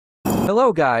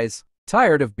Hello guys,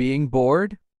 tired of being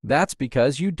bored? That's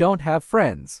because you don't have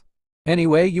friends.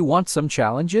 Anyway, you want some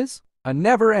challenges? A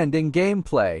never-ending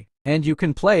gameplay, and you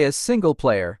can play as single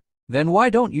player. Then why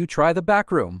don't you try the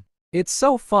Backroom? It's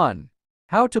so fun.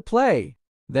 How to play?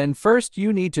 Then first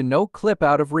you need to know clip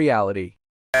out of reality.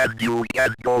 And you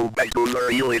can go back to the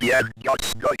reality and got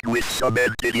stuck with some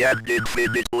entity and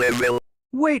infinite level.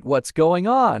 Wait, what's going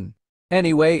on?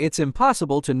 Anyway, it's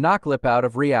impossible to knock clip out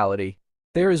of reality.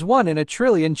 There is 1 in a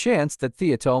trillion chance that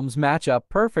theatomes match up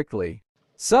perfectly.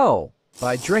 So,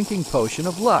 by drinking potion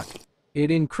of luck, it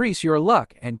increase your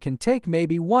luck and can take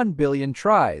maybe 1 billion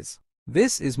tries.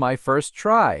 This is my first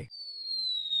try.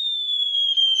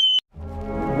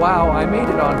 Wow, I made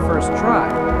it on first try.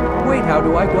 Wait, how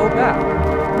do I go back?